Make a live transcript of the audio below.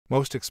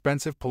Most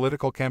expensive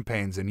political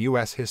campaigns in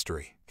U.S.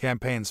 history.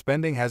 Campaign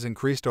spending has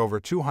increased over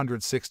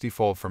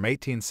 260-fold from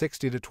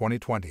 1860 to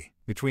 2020.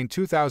 Between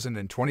 2000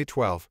 and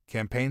 2012,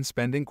 campaign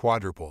spending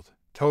quadrupled.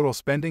 Total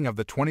spending of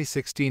the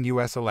 2016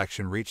 U.S.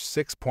 election reached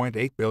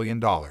 $6.8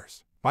 billion.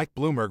 Mike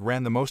Bloomberg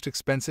ran the most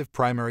expensive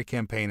primary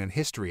campaign in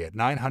history at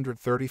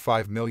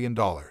 $935 million.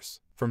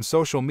 From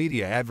social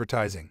media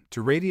advertising,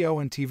 to radio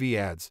and TV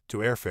ads, to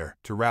airfare,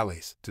 to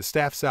rallies, to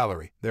staff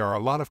salary, there are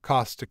a lot of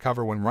costs to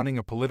cover when running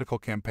a political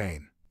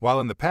campaign. While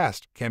in the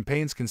past,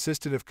 campaigns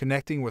consisted of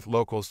connecting with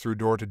locals through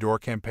door-to-door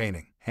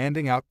campaigning,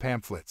 handing out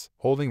pamphlets,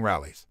 holding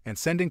rallies, and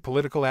sending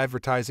political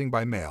advertising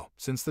by mail,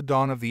 since the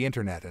dawn of the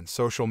internet and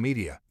social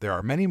media, there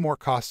are many more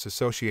costs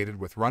associated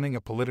with running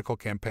a political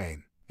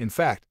campaign. In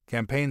fact,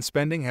 campaign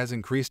spending has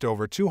increased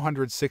over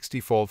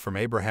 260-fold from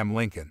Abraham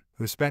Lincoln,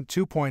 who spent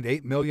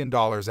 $2.8 million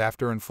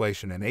after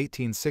inflation in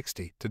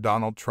 1860, to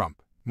Donald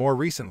Trump. More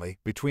recently,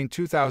 between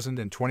 2000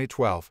 and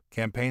 2012,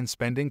 campaign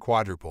spending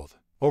quadrupled.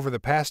 Over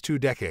the past 2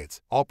 decades,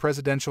 all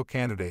presidential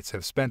candidates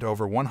have spent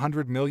over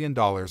 $100 million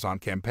on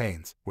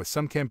campaigns, with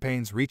some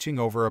campaigns reaching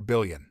over $1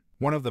 billion.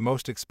 One of the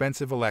most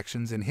expensive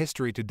elections in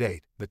history to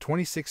date, the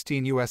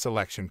 2016 U.S.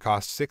 election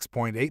cost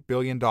 $6.8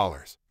 billion,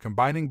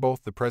 combining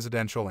both the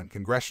presidential and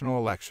congressional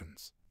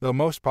elections. Though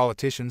most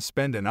politicians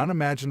spend an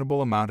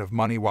unimaginable amount of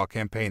money while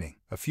campaigning,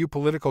 a few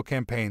political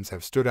campaigns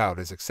have stood out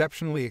as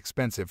exceptionally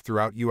expensive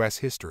throughout U.S.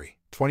 history.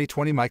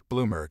 2020 Mike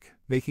Bloomberg,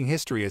 making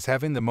history as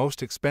having the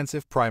most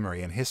expensive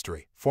primary in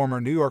history. Former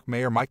New York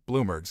Mayor Mike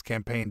Bloomberg's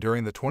campaign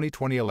during the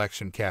 2020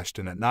 election cashed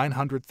in at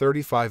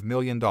 $935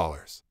 million.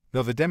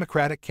 Though the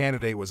Democratic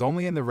candidate was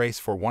only in the race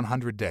for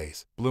 100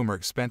 days,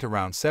 Bloomberg spent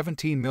around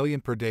 $17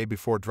 million per day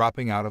before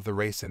dropping out of the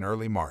race in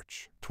early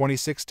March.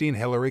 2016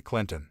 Hillary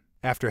Clinton.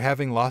 After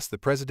having lost the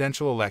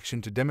presidential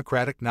election to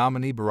Democratic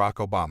nominee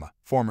Barack Obama,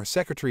 former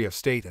Secretary of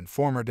State and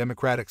former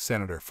Democratic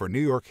Senator for New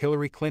York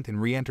Hillary Clinton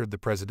re-entered the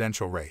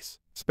presidential race,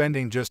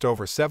 spending just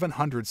over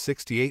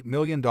 $768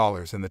 million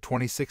in the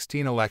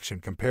 2016 election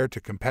compared to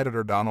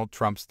competitor Donald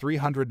Trump's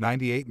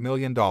 $398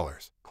 million.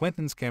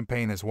 Clinton's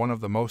campaign is one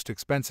of the most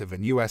expensive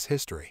in U.S.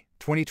 history.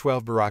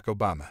 2012 Barack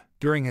Obama.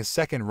 During his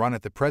second run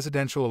at the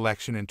presidential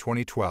election in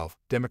 2012,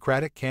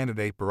 Democratic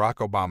candidate Barack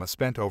Obama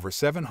spent over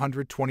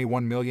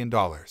 $721 million,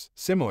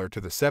 similar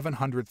to the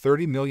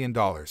 $730 million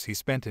he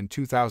spent in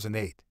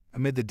 2008.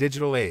 Amid the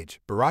digital age,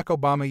 Barack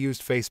Obama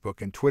used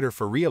Facebook and Twitter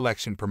for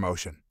re-election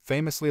promotion,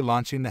 famously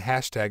launching the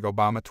hashtag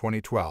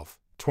Obama2012.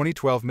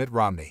 2012 Mitt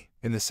Romney.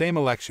 In the same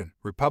election,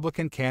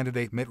 Republican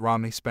candidate Mitt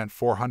Romney spent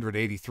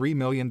 $483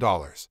 million,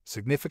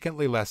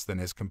 significantly less than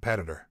his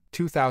competitor.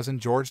 2000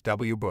 George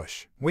W.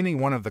 Bush. Winning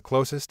one of the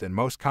closest and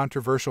most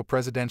controversial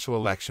presidential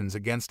elections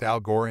against Al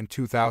Gore in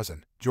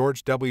 2000,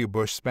 George W.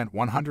 Bush spent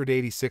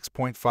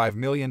 $186.5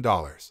 million,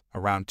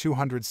 around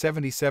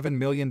 $277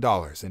 million in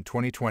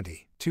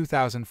 2020.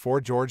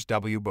 2004 George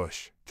W.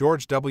 Bush.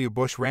 George W.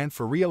 Bush ran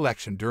for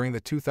re-election during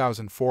the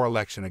 2004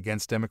 election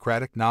against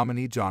Democratic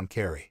nominee John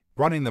Kerry.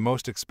 Running the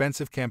most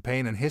expensive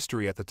campaign in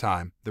history at the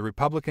time, the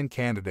Republican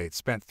candidate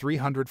spent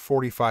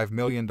 $345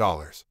 million,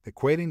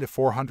 equating to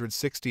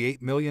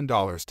 $468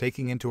 million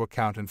taking into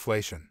account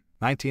inflation.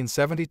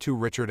 1972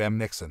 Richard M.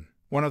 Nixon.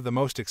 One of the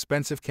most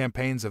expensive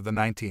campaigns of the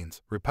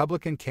 19s,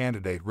 Republican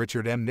candidate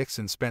Richard M.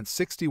 Nixon spent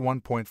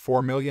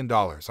 $61.4 million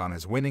on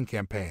his winning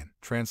campaign,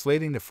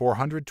 translating to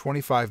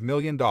 $425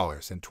 million in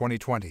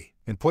 2020.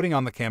 In putting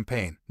on the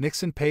campaign,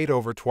 Nixon paid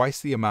over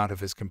twice the amount of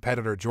his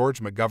competitor George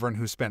McGovern,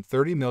 who spent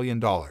 $30 million.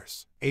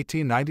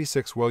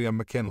 1896 William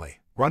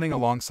McKinley. Running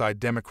alongside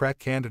Democrat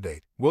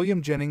candidate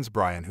William Jennings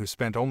Bryan, who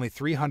spent only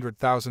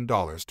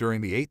 $300,000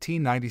 during the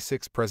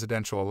 1896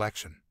 presidential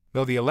election.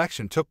 Though the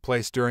election took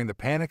place during the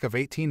Panic of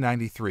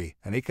 1893,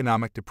 an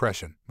economic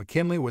depression,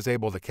 McKinley was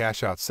able to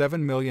cash out $7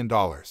 million,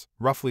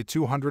 roughly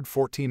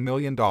 $214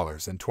 million in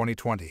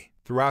 2020.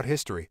 Throughout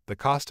history, the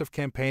cost of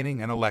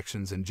campaigning and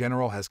elections in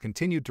general has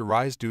continued to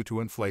rise due to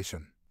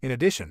inflation. In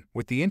addition,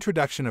 with the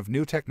introduction of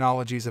new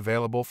technologies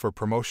available for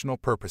promotional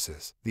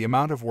purposes, the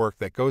amount of work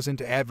that goes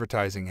into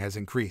advertising has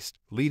increased,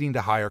 leading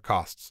to higher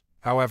costs.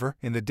 However,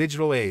 in the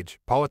digital age,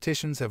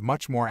 politicians have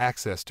much more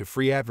access to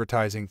free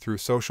advertising through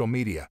social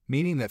media,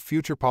 meaning that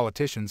future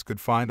politicians could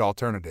find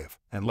alternative,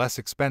 and less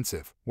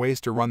expensive,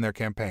 ways to run their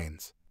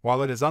campaigns.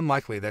 While it is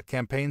unlikely that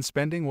campaign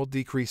spending will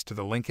decrease to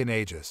the Lincoln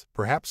ages,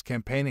 perhaps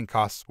campaigning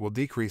costs will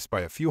decrease by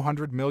a few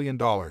 $100 million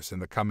in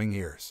the coming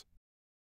years.